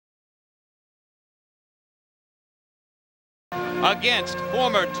against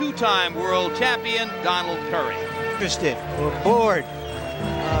former two-time world champion Donald Curry. Interested or bored,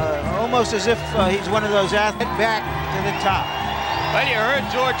 almost as if he's one of those athletes back to the top. Well, you heard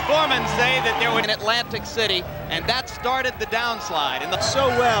George Foreman say that they were in Atlantic City, and that started the downslide. And so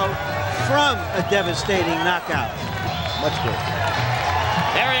well from a devastating knockout. Much good.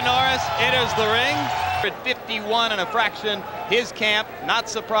 Terry Norris enters the ring at 51 and a fraction. His camp, not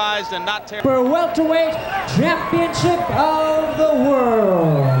surprised and not terrible. For welterweight championship of the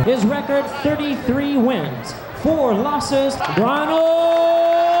world. His record 33 wins, 4 losses.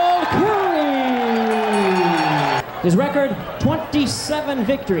 Donald Curry. His record 27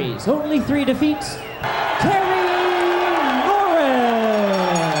 victories, only 3 defeats. Terry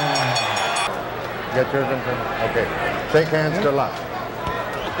Norris. Get yours in. Okay. Shake hands to lock.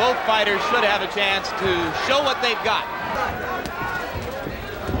 Both fighters should have a chance to show what they've got.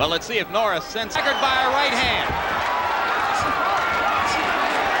 Well, let's see if Norris sends record by a right hand.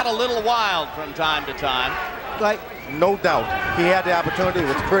 Got a little wild from time to time. Like, no doubt. He had the opportunity. It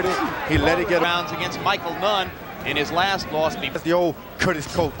was pretty. He let it get rounds against Michael Nunn in his last loss. That's the old Curtis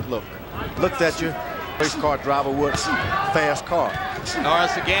Coates look. Looks at you. Race car driver would. Fast car.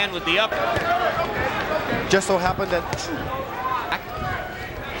 Norris again with the up. Just so happened that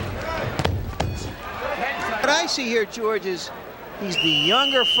what I see here, George, is he's the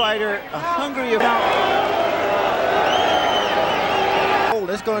younger fighter, a hungrier. Oh,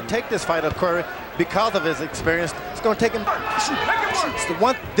 it's going to take this fighter, Curry, because of his experience. It's going to take him. It's the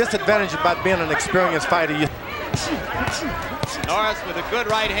one disadvantage about being an experienced fighter. Norris with a good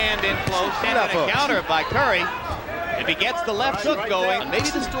right hand in close, and a counter by Curry. If he gets the left hook going, maybe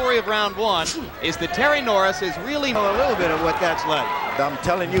the story of round 1 is that Terry Norris is really a little bit of what that's like. I'm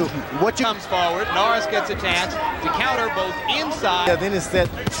telling you, what you comes forward, Norris gets a chance to counter both inside. Yeah, then it's that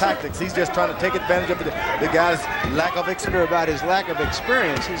tactics. He's just trying to take advantage of the guy's lack of experience. About his lack of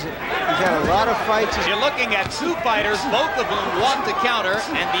experience. He's had a lot of fights. You're looking at 2 fighters, both of whom want to counter,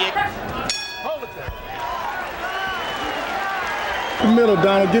 and the middle,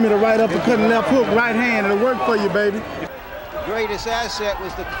 Donald. Give me the right uppercut and left hook, right hand. It'll work for you, baby. The greatest asset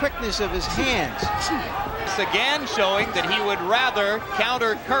was the quickness of his hands. Again showing that he would rather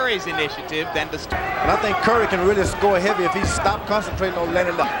counter Curry's initiative than to start. And I think Curry can really score heavy if he stopped concentrating on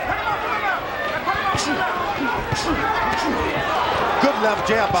letting up. Good left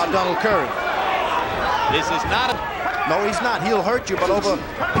jab by Donald Curry. This is not a... No, he's not. He'll hurt you, but over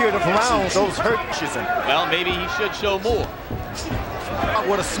a period of rounds, those hurt you. Well, maybe he should show more.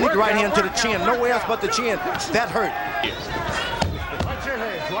 With a sneak right hand to the chin. Nowhere else but the chin. That hurt. Watch your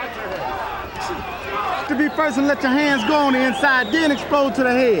head. Watch your head. To be first and let your hands go on the inside, then explode to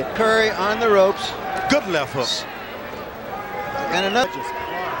the head. Curry on the ropes. Good left hook. And another.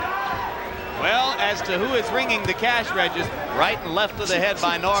 Well, as to who is ringing the cash register, right and left of the head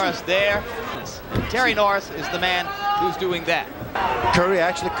by Norris there. Terry Norris is the man who's doing that. Curry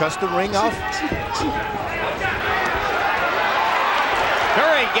actually cuts the ring off.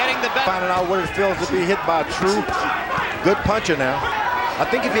 Curry getting the best. Finding out what it feels to be hit by a true good puncher now. I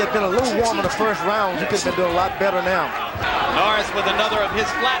think if he had been a little warm in the first round, he could have been doing a lot better now. Norris with another of his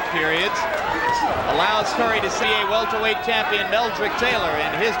flat periods allows Curry to see a welterweight champion, Meldrick Taylor, in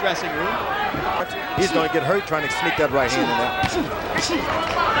his dressing room. He's going to get hurt trying to sneak that right hand in there.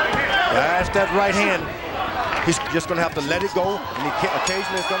 That's that right hand. He's just going to have to let it go, and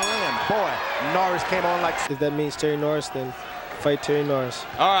occasionally it's going to land. Boy, Norris came on like... If that means Terry Norris, then fight Terry Norris.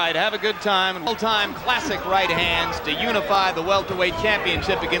 All right, have a good time. All-time classic right hands to unify the welterweight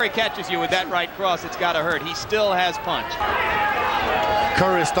championship again. Curry catches you with that right cross, it's got to hurt. He still has punch.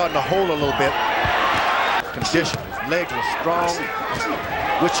 Curry is starting to hold a little bit. Condition, his legs are strong,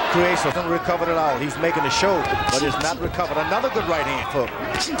 which creates a recovered at all. He's making a show, but it's not recovered. Another good right hand for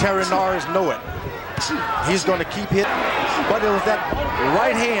Terry Norris. Know it. He's going to keep hitting, but it was that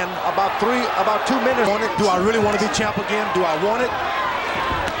right hand about 2 minutes on it. Do I really want to be champ again? Do I want it?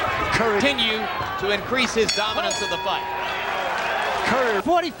 Curry continue to increase his dominance of the fight. Curry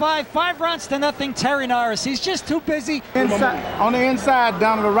 45, 5 rounds to nothing. Terry Norris. He's just too busy. Inside, on the inside,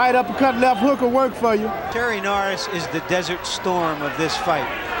 down to the right uppercut, left hook will work for you. Terry Norris is the Desert Storm of this fight.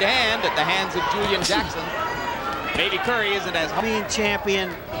 And at the hands of Julian Jackson, maybe Curry isn't as being champion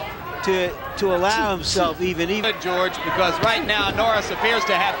to allow himself even George, because right now Norris appears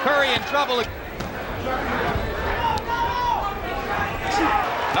to have Curry in trouble.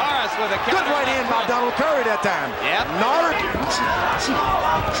 Norris with a good right hand by Donald Curry that time. Yep. Norris.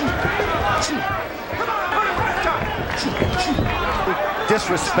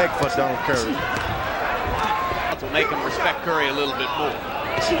 Disrespect for Donald Curry. To make him respect Curry a little bit more.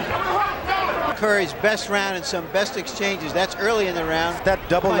 Curry's best round and some best exchanges. That's early in the round. That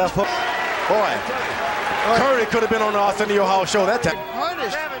double left hook. Boy, Curry could have been on the Arsenio Hall show that time.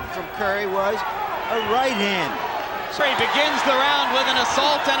 Hardest from Curry was a right hand. Curry begins the round with an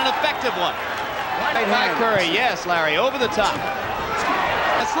assault and an effective one. Right By hand. Curry, yes, Larry, over the top.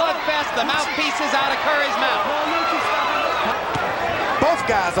 A slugfest, the mouthpiece is out of Curry's mouth. Both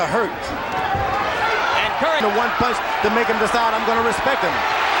guys are hurt. And Curry. The one punch to make him decide I'm going to respect him.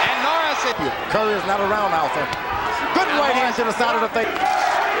 And Norris. Curry is not a roundhouser. Good right hand to the side of the face.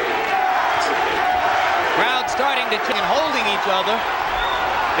 Crowd starting to and holding each other.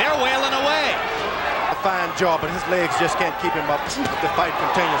 They're wailing away. A fine job, but his legs just can't keep him up. The fight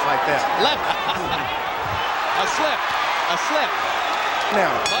continues like that. Left. A slip. A slip.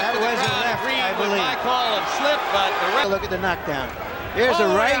 Now, That was a left, I with believe. my call of slip, but the ref. Look at the knockdown. Here's the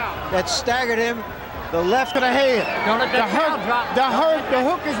right that staggered him. The left To the head. Don't let that crowd drop. The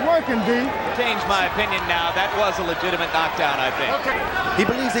hook is working, D. Changed my opinion now. That was a legitimate knockdown, I think. he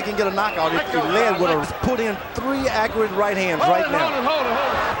believes he can get a knockout if he led with a put in 3 accurate right hands right now.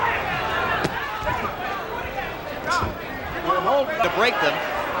 To break them.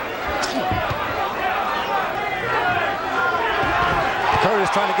 Curry is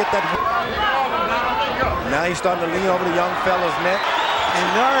trying to get that. Now he's starting to lean over the young fella's neck. And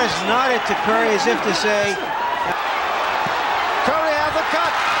Norris nodded to Curry as if to say, Curry has a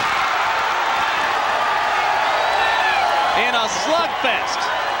cut. In a slugfest.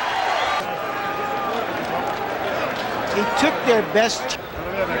 he took their best.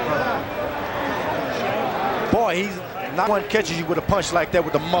 Boy, he's not one catches you with a punch like that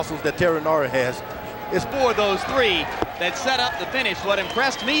with the muscles that Terry Norris has. It's for those 3 that set up the finish. What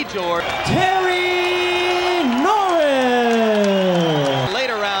impressed me, George, Terry Norris.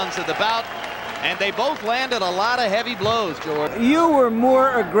 later rounds of the bout, and they both landed a lot of heavy blows, George. You were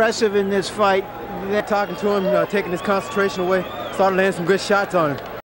more aggressive in this fight. Talking to him, taking his concentration away, started landing some good shots on him.